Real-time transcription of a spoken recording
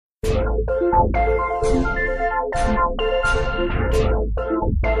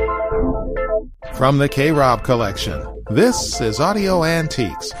From the K-Rob Collection, this is Audio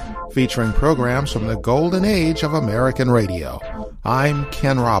Antiques, featuring programs from the golden age of American radio. I'm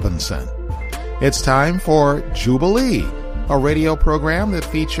Ken Robinson. It's time for Jubilee, a radio program that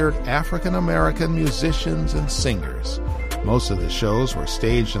featured African-American musicians and singers. Most of the shows were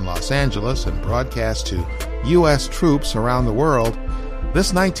staged in Los Angeles and broadcast to U.S. troops around the world.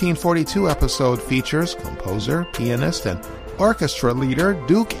 This 1942 episode features composer, pianist, and orchestra leader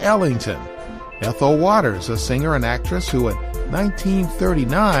Duke Ellington. Ethel Waters, a singer and actress who in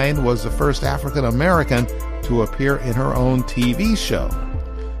 1939 was the first African-American to appear in her own TV show.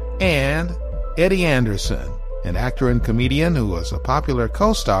 And Eddie Anderson, an actor and comedian who was a popular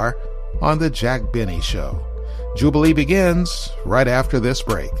co-star on The Jack Benny Show. Jubilee begins right after this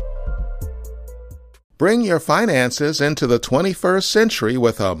break. Bring your finances into the 21st century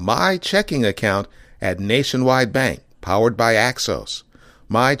with a My Checking account at Nationwide Bank, powered by Axos.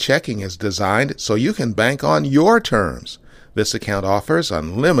 My Checking is designed so you can bank on your terms. This account offers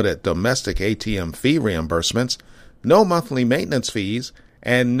unlimited domestic ATM fee reimbursements, no monthly maintenance fees,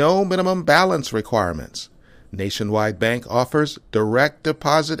 and no minimum balance requirements. Nationwide Bank offers Direct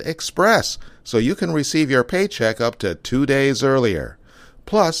Deposit Express, so you can receive your paycheck up to 2 days earlier.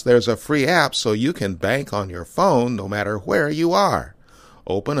 Plus, there's a free app so you can bank on your phone no matter where you are.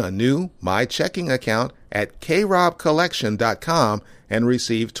 Open a new My Checking account at krobcollection.com and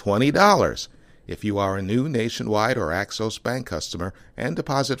receive $20 if you are a new Nationwide or Axos Bank customer and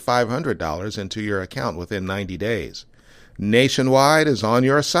deposit $500 into your account within 90 days. Nationwide is on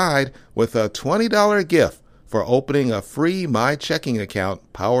your side with a $20 gift for opening a free My Checking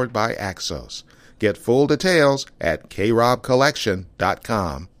account powered by Axos. Get full details at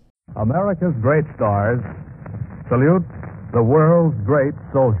krobcollection.com. America's great stars salute the world's great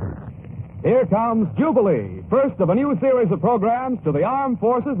soldiers. Here comes Jubilee, first of a new series of programs to the armed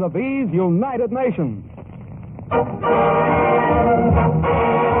forces of these United Nations.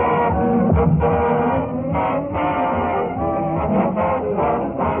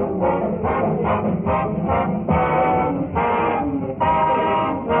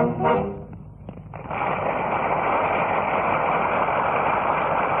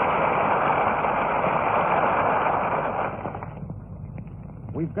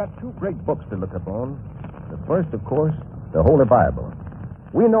 We've got two great books to look upon. The first, of course, the Holy Bible.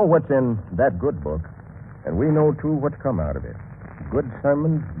 We know what's in that good book, and we know, too, what's come out of it. Good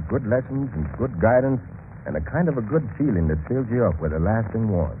sermons, good lessons, and good guidance, and a kind of a good feeling that fills you up with a lasting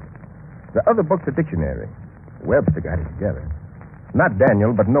warmth. The other book's a dictionary. Webster got it together. Not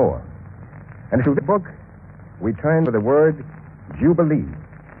Daniel, but Noah. And through the book, we turn to the word Jubilee.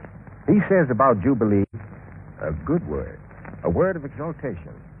 He says about Jubilee, a good word. A word of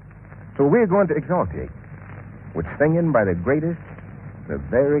exaltation. So we're going to exaltate with singing by the greatest, the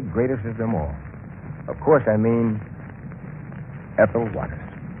very greatest of them all. Of course, I mean Ethel Waters.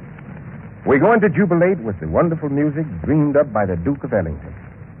 We're going to jubilate with the wonderful music dreamed up by the Duke of Ellington.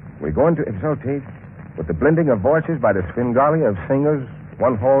 We're going to exaltate with the blending of voices by the Svengali of singers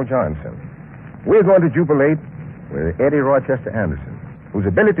One Hall Johnson. We're going to jubilate with Eddie Rochester Anderson, whose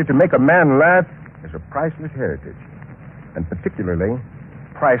ability to make a man laugh is a priceless heritage. And particularly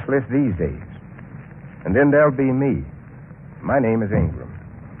priceless these days. And then there'll be me. My name is Ingram,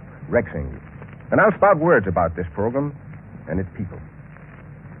 Rex Ingram. And I'll spout words about this program and its people.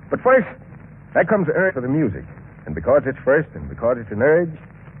 But first, that comes the urge for the music. And because it's first, and because it's an urge,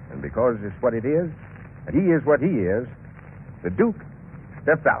 and because it's what it is, and he is what he is, the Duke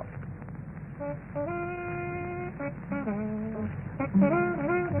steps out.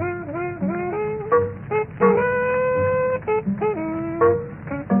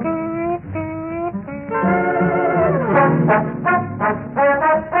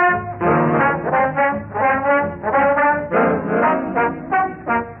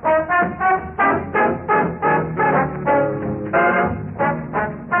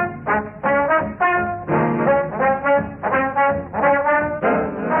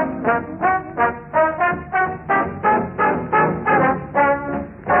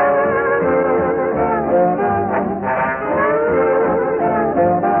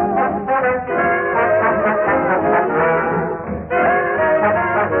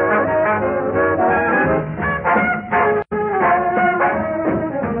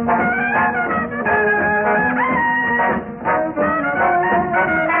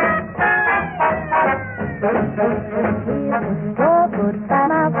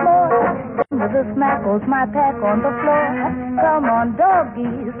 Smackles my pack on the floor. Come on,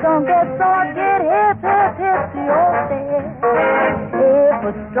 doggies, don't get sore. Get hip, hip, hip to your step. Hey,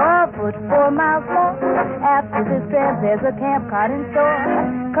 put straw, put 4 miles more. After this bend, there's a camp cotton store.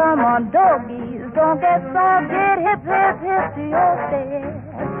 Come on, doggies, don't get soft. Get hip, hip, hip to your step.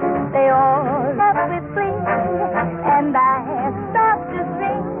 They all left with spring, and I start to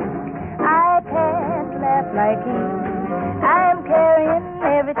sing. I can't laugh like he. I'm carrying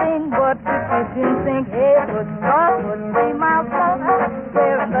everything but the kitchen sink. Hey, put straw, put 3 miles more.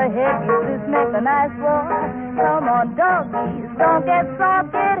 Where in the heck is this mechanized war? Come on, doggies, don't get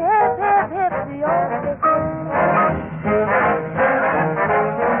soft. Get hip, hip, hip to your step.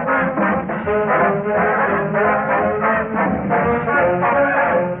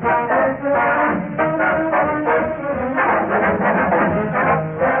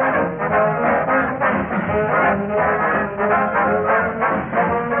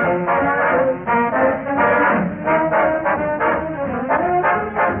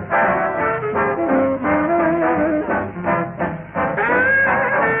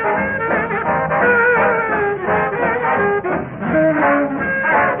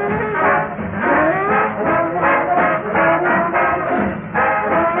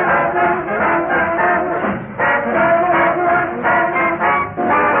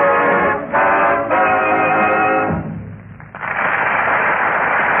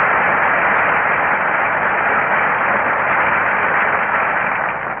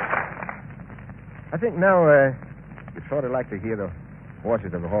 I think now, you'd sort of like to hear the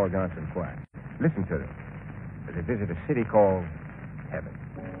voices of the Horganson Choir. Listen to them as they visit a city called Heaven.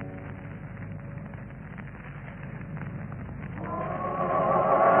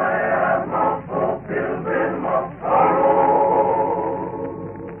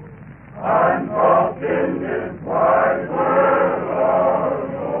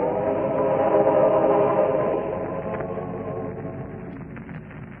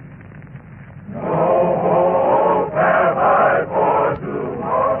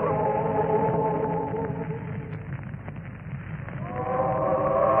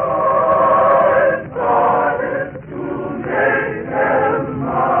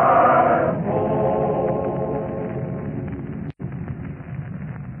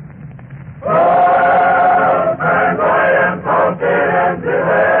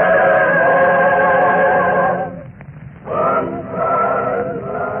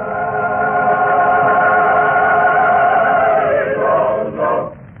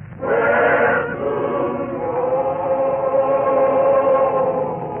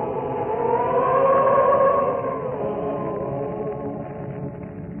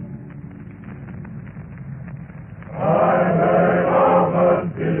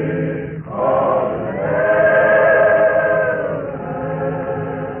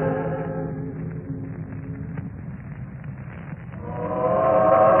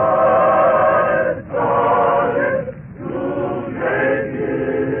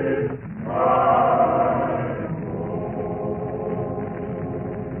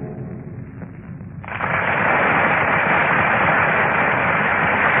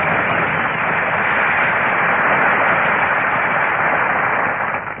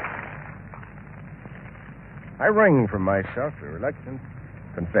 I wring from myself a reluctant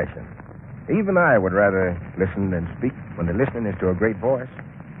confession. Even I would rather listen than speak when the listening is to a great voice.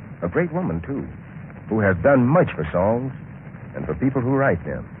 A great woman, too, who has done much for songs and for people who write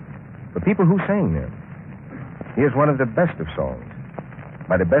them, for people who sing them. Here's one of the best of songs,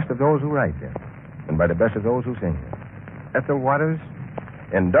 by the best of those who write them, and by the best of those who sing them. Ethel Waters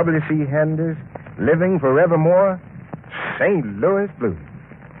and W.C. Hander's Living Forevermore, St. Louis Blues.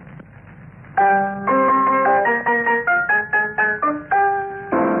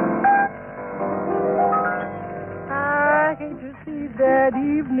 I hate to see that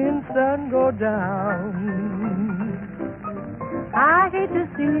evening sun go down. I hate to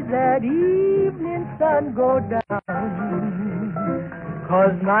see that evening sun go down.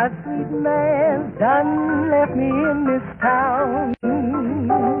 'Cause my sweet man done left me in this town.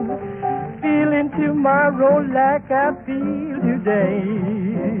 Feeling tomorrow like I feel today.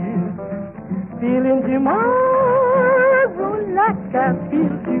 Feeling tomorrow like I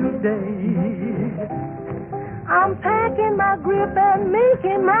feel today. I'm packing my grip and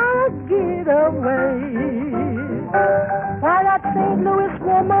making my getaway. While that St. Louis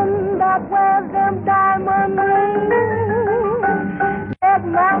woman that wears them diamond rings led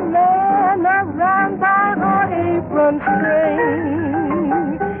my man around by her apron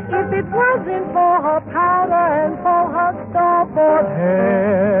string. If it wasn't for her powder and for her starboard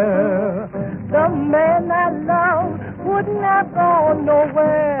hair, the man I love wouldn't have gone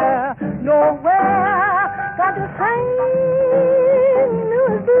nowhere, nowhere. Got to St.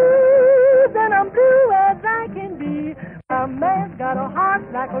 Louis blues, and I'm blue as I can be. My man's got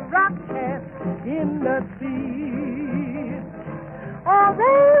a rock cat in the sea. Or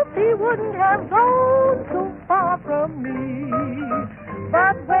else he wouldn't have gone so far from me.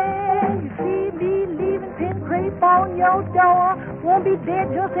 But when you see me leaving pin crepe on your door, won't be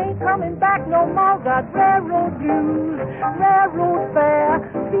dead, just ain't coming back no more. Got railroad blues, railroad fare,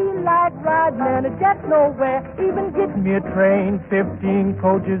 feel like riding and a jet nowhere. Even get me a train 15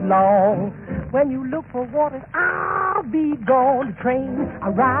 coaches long. When you look for water, I'll be gone. The train I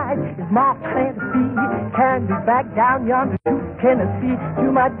ride is marked fantasy. Carry me back down yonder to Tennessee,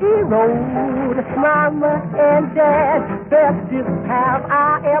 to my dear old mama and dad. Bestest pals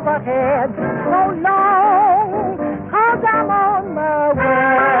I ever had. So long, 'cause I'm on my way.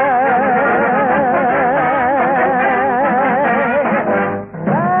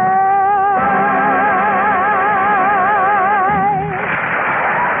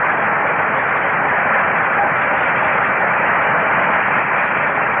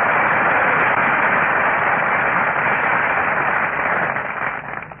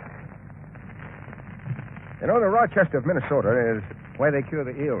 You know, the Rochester of Minnesota is where they cure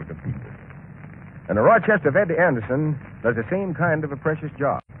the ills of people. And the Rochester of Eddie Anderson does the same kind of a precious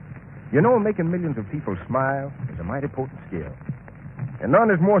job. You know, making millions of people smile is a mighty potent skill. And none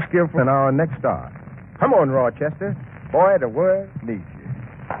is more skillful than our next star. Come on, Rochester. Boy, the world needs you.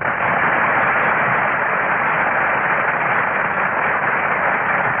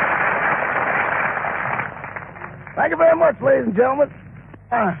 Thank you very much, ladies and gentlemen.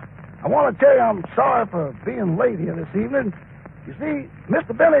 I want to tell you I'm sorry for being late here this evening. You see,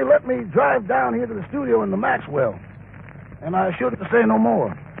 Mr. Benny let me drive down here to the studio in the Maxwell, and I shouldn't say no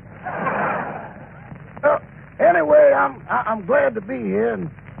more. Anyway, I'm glad to be here,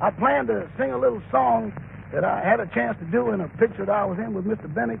 and I plan to sing a little song that I had a chance to do in a picture that I was in with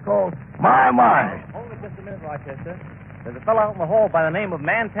Mr. Benny called My. Only just a minute, Rochester. There's a fellow out in the hall by the name of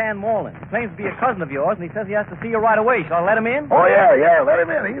Mantan Moreland. He claims to be a cousin of yours, and he says he has to see you right away. Shall I let him in? Oh, yeah, let him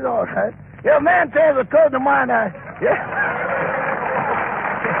in. He's all right. Yeah, Mantan's a cousin of mine. I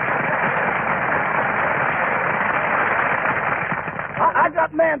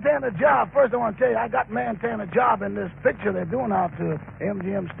got Mantan a job. First, I want to tell you, I got Mantan a job in this picture they're doing out to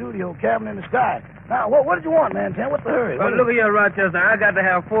MGM Studio, Cabin in the Sky. Now, what did you want, Mantan? What's the hurry? Well, look here, Rochester. I got to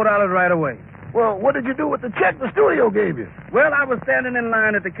have $4 right away. Well, what did you do with the check the studio gave you? Well, I was standing in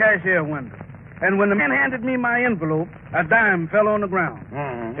line at the cashier window, and when the man handed me my envelope, a dime fell on the ground.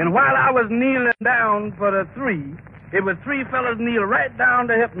 Mm-hmm. And while I was kneeling down for the three, it was three fellas kneel right down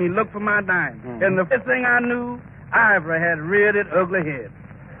to help me look for my dime. Mm-hmm. And the first thing I knew, Ivory had reared its ugly head.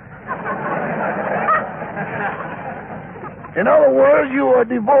 In other words, you are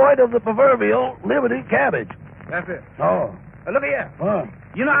devoid of the proverbial Liberty cabbage. That's it. Oh. Look here.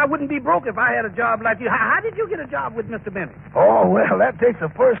 You know, I wouldn't be broke if I had a job like you. How did you get a job with Mr. Benny? Oh, well, that takes a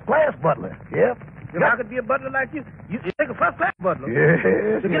first-class butler. Yep. If I could be a butler like you take a first-class butler.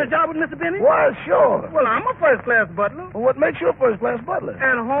 Yes. To get a job with Mr. Benny? Why, sure. Well, I'm a first-class butler. Well, what makes you a first-class butler?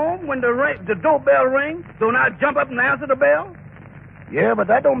 At home, when the doorbell rings, don't I jump up and answer the bell? Yeah, but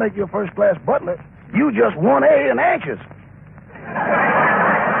that don't make you a first-class butler. You just 1A and anxious.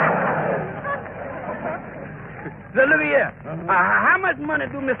 So look here. How much money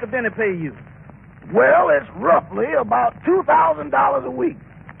do Mr. Benny pay you? Well, it's roughly about $2,000 a week.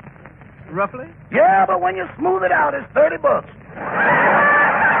 Roughly? Yeah, but when you smooth it out, it's $30.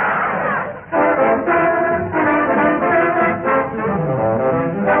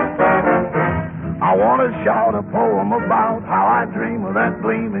 I want to shout a poem about how I dream of that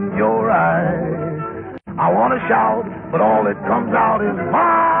gleam in your eye. I want to shout, but all that comes out is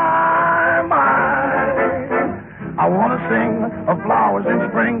my. I want to sing of flowers in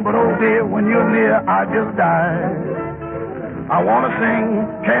spring, but oh dear, when you're near, I just die. I want to sing,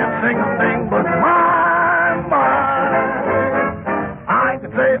 can't sing a thing, but my. I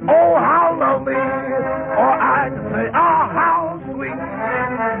could say, oh, how lovely, or I could say, oh, how sweet.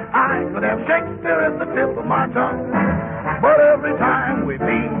 I could have Shakespeare at the tip of my tongue, but every time we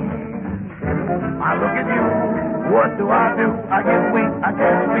meet, I look at you, what do? I get weak, I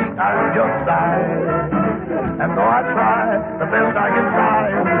can't speak, I just sigh. And though I try, the best I can try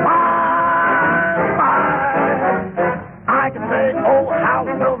is my. I can say, oh, how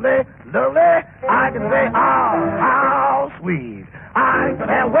lovely, lovely. I can say, oh, how sweet. I could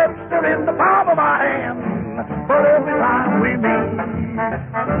have Webster in the palm of my hand, but every time we meet,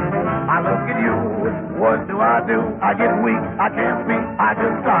 I look at you, what do? I get weak, I can't speak, I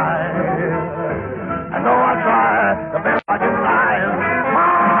just sigh. And though I try, the best I can try is my.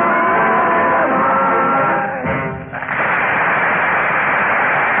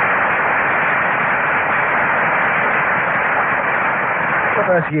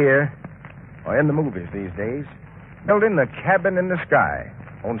 us here, or in the movies these days, building the cabin in the sky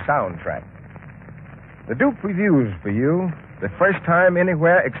on soundtrack. The Duke reviews for you, the first time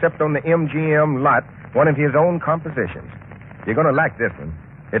anywhere except on the MGM lot, one of his own compositions. You're going to like this one.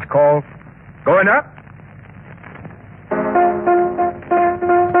 It's called Going Up.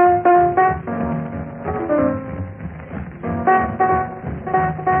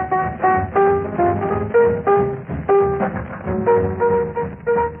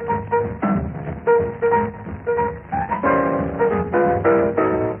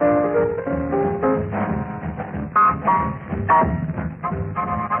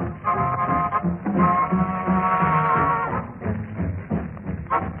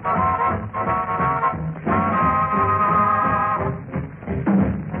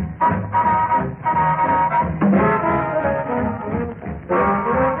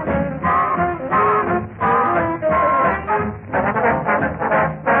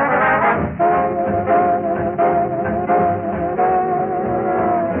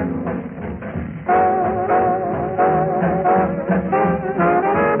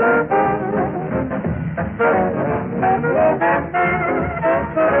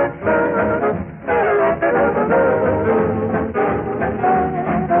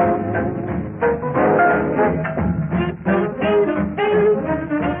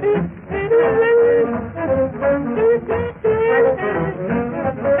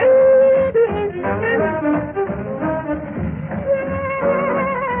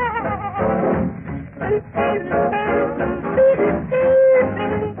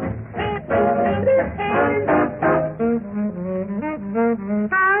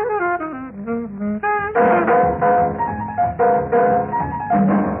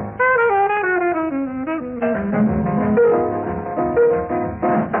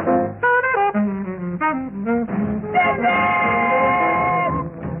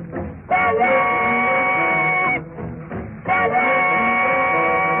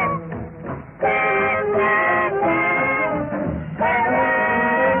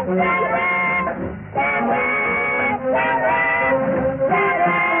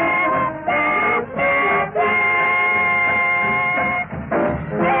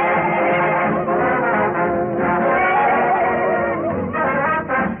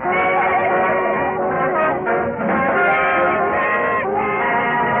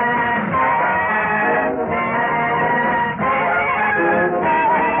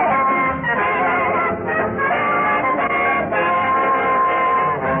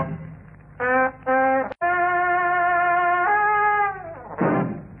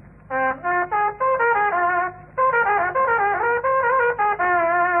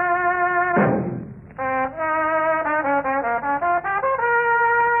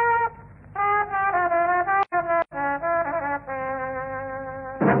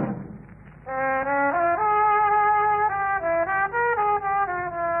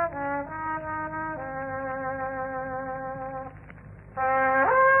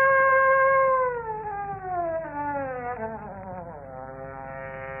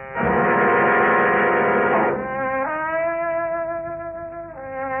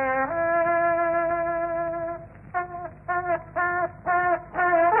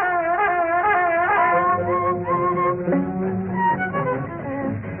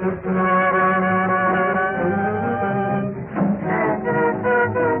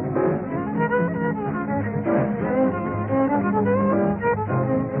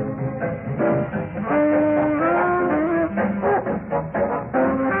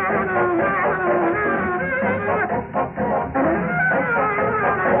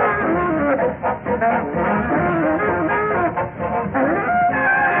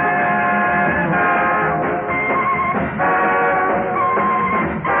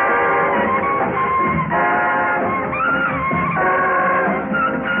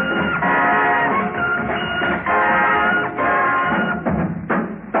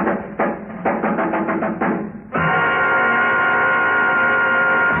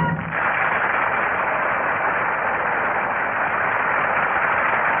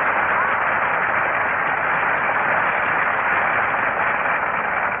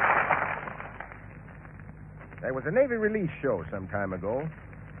 There was a Navy release show some time ago.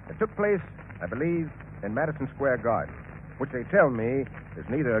 It took place, I believe, in Madison Square Garden, which they tell me is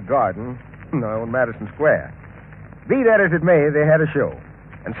neither a garden nor on Madison Square. Be that as it may, they had a show.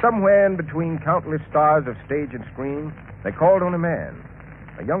 And somewhere in between countless stars of stage and screen, they called on a man,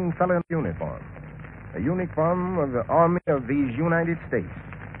 a young fellow in uniform, a uniform of the Army of these United States.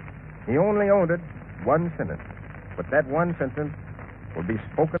 He only owned it one sentence, but that one sentence will be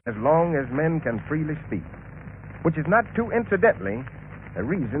spoken as long as men can freely speak, which is not too incidentally a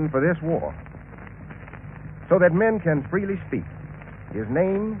reason for this war, so that men can freely speak. His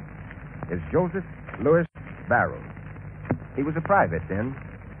name is Joseph Louis Barrow. He was a private then,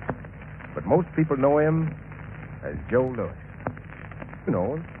 but most people know him as Joe Louis. You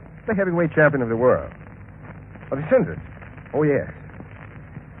know, the heavyweight champion of the world. Of the cinders. Oh, yes.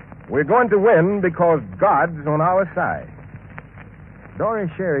 We're going to win because God's on our side.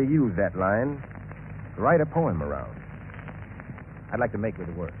 Doris Sherry used that line to write a poem around. I'd like to make it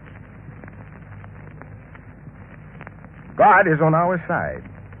a word. God is on our side.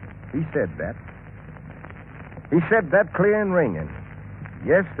 He said that. He said that clear and ringing.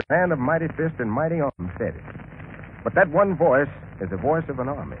 Yes, the man of mighty fist and mighty arm said it. But that one voice is the voice of an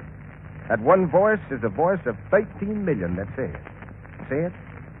army. That one voice is the voice of 13 million that say it. Say it,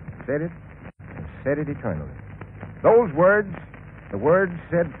 said it, and said it eternally. Those words, the words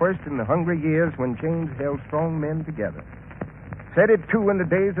said first in the hungry years when chains held strong men together. Said it, too, in the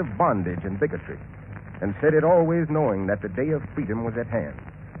days of bondage and bigotry. And said it always knowing that the day of freedom was at hand.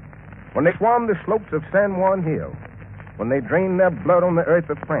 When they swarmed the slopes of San Juan Hill, when they drained their blood on the earth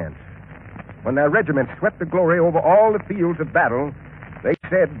of France, when their regiments swept the glory over all the fields of battle, they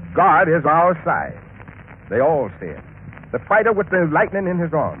said, God is our side. They all said. The fighter with the lightning in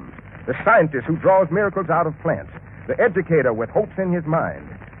his arms, the scientist who draws miracles out of plants, the educator with hopes in his mind,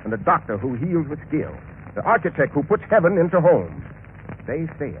 and the doctor who heals with skill, the architect who puts heaven into homes. They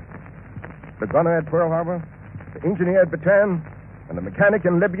said. The gunner at Pearl Harbor, the engineer at Bataan, and the mechanic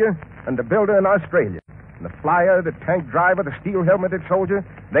in Libya, and the builder in Australia, and the flyer, the tank driver, the steel-helmeted soldier,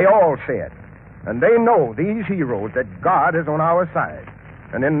 they all said. And they know, these heroes, that God is on our side.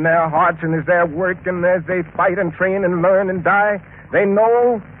 And in their hearts and as they work and as they fight and train and learn and die, they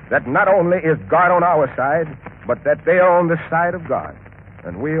know that not only is God on our side, but that they are on the side of God.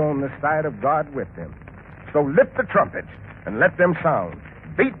 And we're on the side of God with them. So lift the trumpets and let them sound.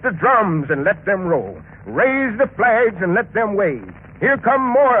 Beat the drums and let them roll. Raise the flags and let them wave. Here come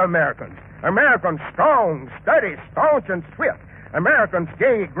more Americans. Americans strong, steady, staunch, and swift. Americans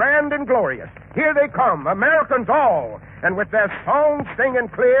gay, grand, and glorious. Here they come, Americans all. And with their songs singing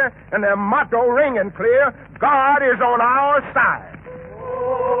clear and their motto ringing clear, God is on our side.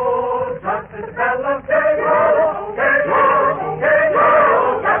 Oh, just as bellows they go,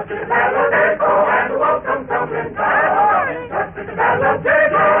 just as bellows they go, and welcome tumbling down. Just as bellows they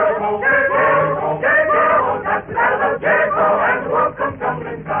go, just as bellows they go, and welcome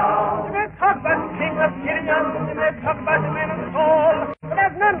tumbling down. They talk about the king of Gideon, and they talk about the men of Saul, but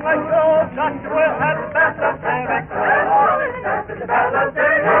there's none like old Joshua had the best of their Just as bellows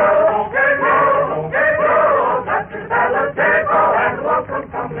they go, just as bellows they go, and welcome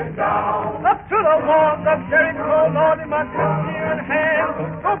tumbling down. Up to the walls of Jericho, Lord, he must have spear in hand.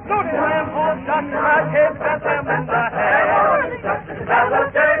 So bloated ram horse, Joshua gave Bethlehem in the hand. Just as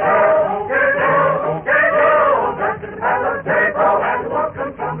bellows they go, just as bellows they go, and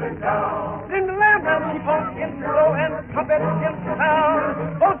welcome tumbling down. Sing the lamb and sheep on skin to blow, and the trumpet begins to sound.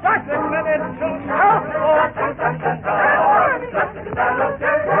 Oh, Joshua men and to shout, oh, Just as bellows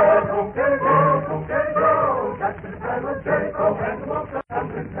they go, just as bellows they go, and welcome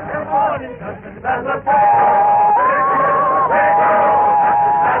tumbling down. Just as bellows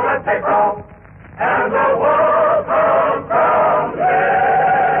they go, and the world comes tumbling.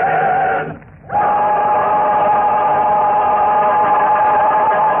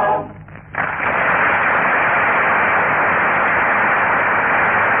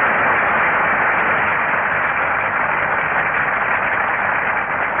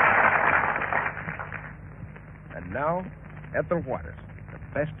 And now, Ethel Waters, the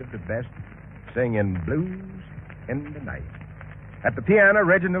best of the best, singing Blues in the Night. At the piano,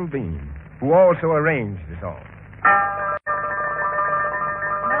 Reginald Bean, who also arranged the song.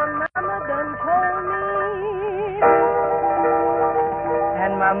 My mama done told me,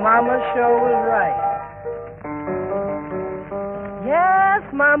 and my mama sure was right. Yes,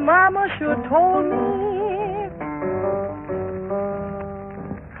 my mama sure told me,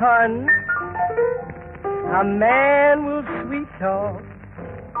 son, a man will sweet talk,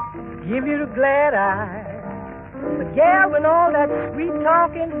 give you the glad eye. But yeah, when all that sweet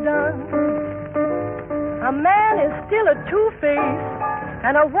talking's done, a man is still a two-face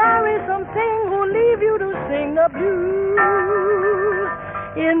and a worrisome thing who'll leave you to sing the blues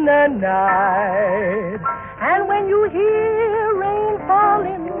in the night. And when you hear rain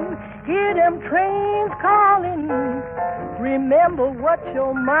falling, hear them trains calling, remember what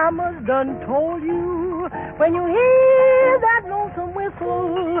your mama's done told you. When you hear that lonesome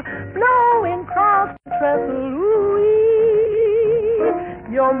whistle blowing across the trestle, ooh-wee,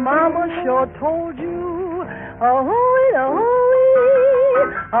 your mama sure told you, a-hooey, a-hooey.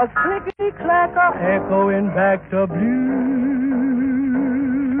 a clickety-clacker echoing back the blues.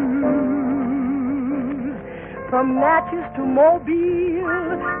 From Natchez to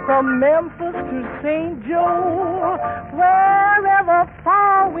Mobile, from Memphis to St. Joe, wherever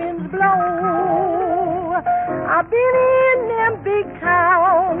far winds blow, I've been in them big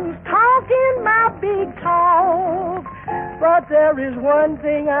towns, talking my big talk. But there is one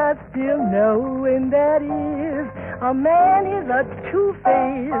thing I still know, and that is a man is a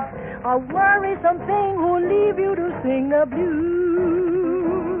two-faced, a worrisome thing who'll leave you to sing the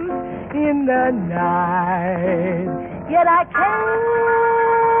blues in the night. Yet I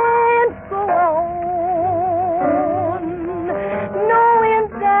can't go on, knowing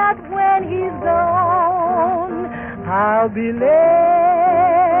that when he's gone, I'll be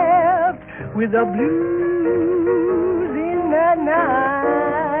left with the blues in the night.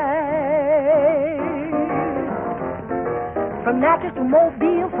 From Natchez to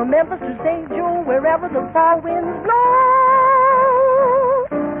Mobile, from Memphis to St. Joe, wherever the far winds blow,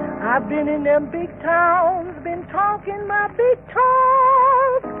 I've been in them big towns, been talking my big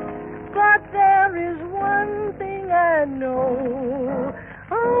talk. But there is one thing I know.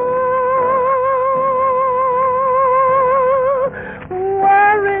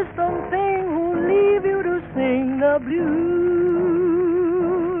 Worrisome thing who'll leave you to sing the blues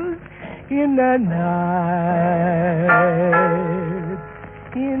in the night,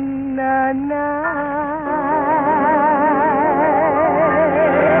 in the night.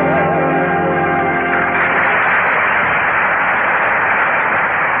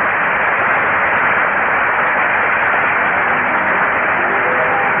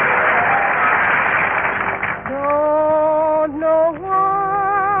 Don't know why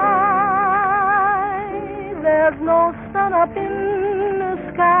there's no sun up in the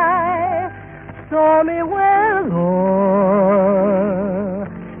sky, stormy weather,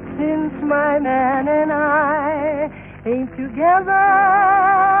 since my man and I ain't together.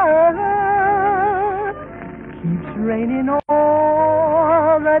 Keeps raining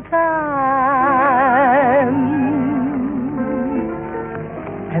all the time,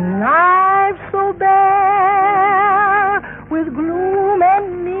 and life's so bare, with gloom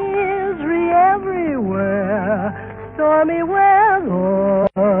and misery everywhere. Stormy weather,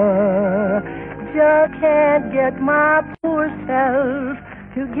 just can't get my poor self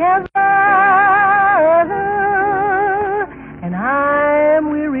together, and I'm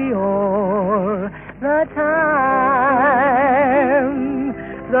weary all the time,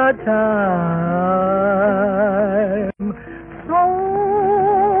 so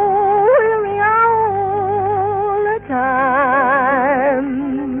weary all the time.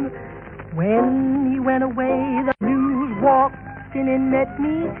 When he went away, the blues walked in and met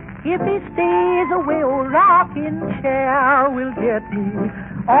me. If he stays away, old rocking chair will get me.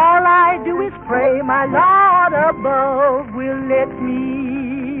 All I do is pray my Lord above will let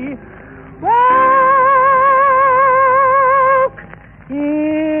me walk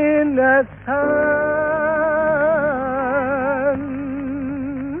in the sun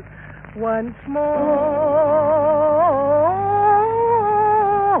once more.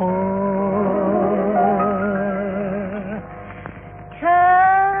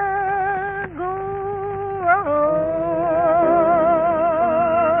 Can't go on.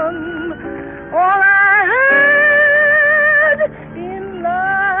 All I had in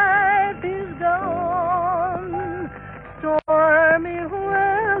life is gone. Stormy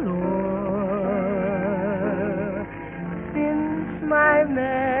weather, since my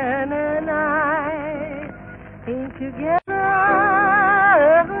man and I ain't together.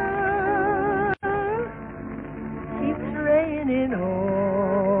 Keeps raining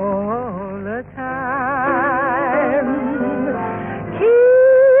all the time.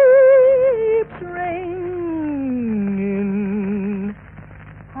 Keeps raining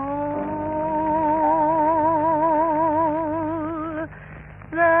all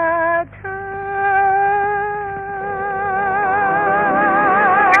the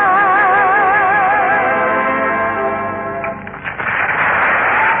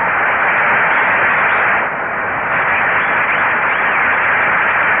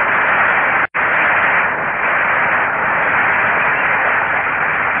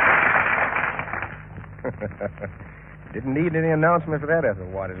Didn't need any announcement for that Ethel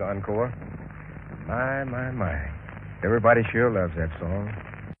Waters encore. My. Everybody sure loves that song.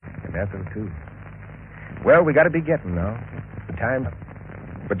 And Ethel, too. Well, we got to be getting now. The time's up.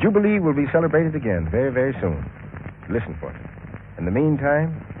 But Jubilee will be celebrated again very, very soon. Listen for it. In the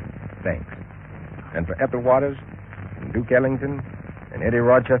meantime, thanks. And for Ethel Waters, and Duke Ellington, and Eddie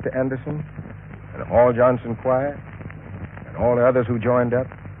Rochester Anderson, and the Hall Johnson Choir, And all the others who joined up,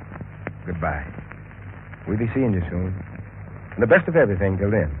 goodbye. We'll be seeing you soon. And the best of everything till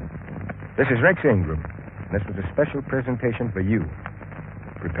then. This is Rex Ingram. And this was a special presentation for you,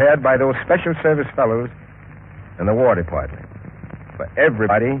 prepared by those special service fellows in the War Department, for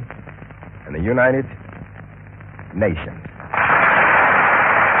everybody in the United Nations.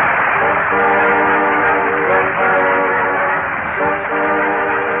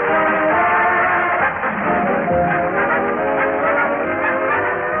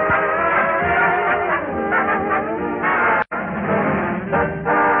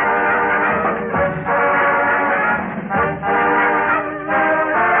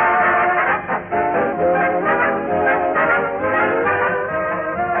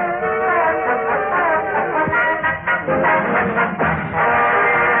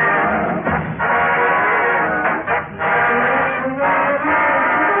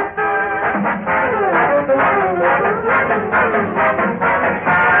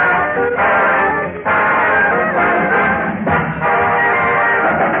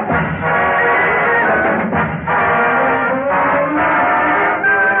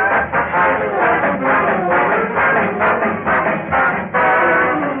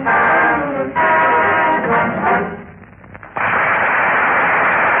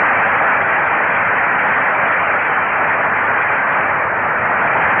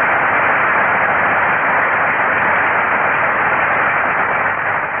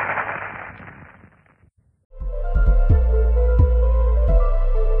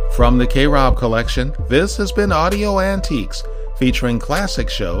 From the K-Rob Collection, this has been Audio Antiques, featuring classic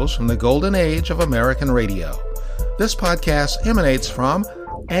shows from the golden age of American radio. This podcast emanates from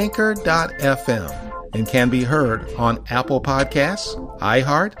Anchor.fm and can be heard on Apple Podcasts,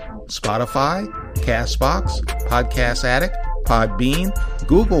 iHeart, Spotify, CastBox, Podcast Addict, Podbean,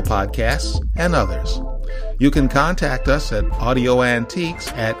 Google Podcasts, and others. You can contact us at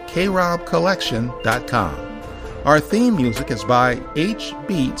audioantiques@krobcollection.com. Our theme music is by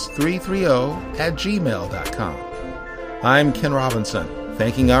hbeats330@gmail.com. I'm Ken Robinson,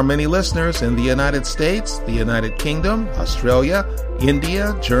 thanking our many listeners in the United States, the United Kingdom, Australia,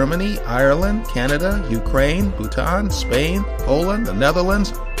 India, Germany, Ireland, Canada, Ukraine, Bhutan, Spain, Poland, the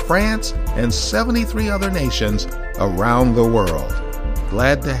Netherlands, France, and 73 other nations around the world.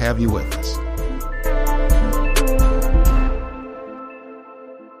 Glad to have you with us.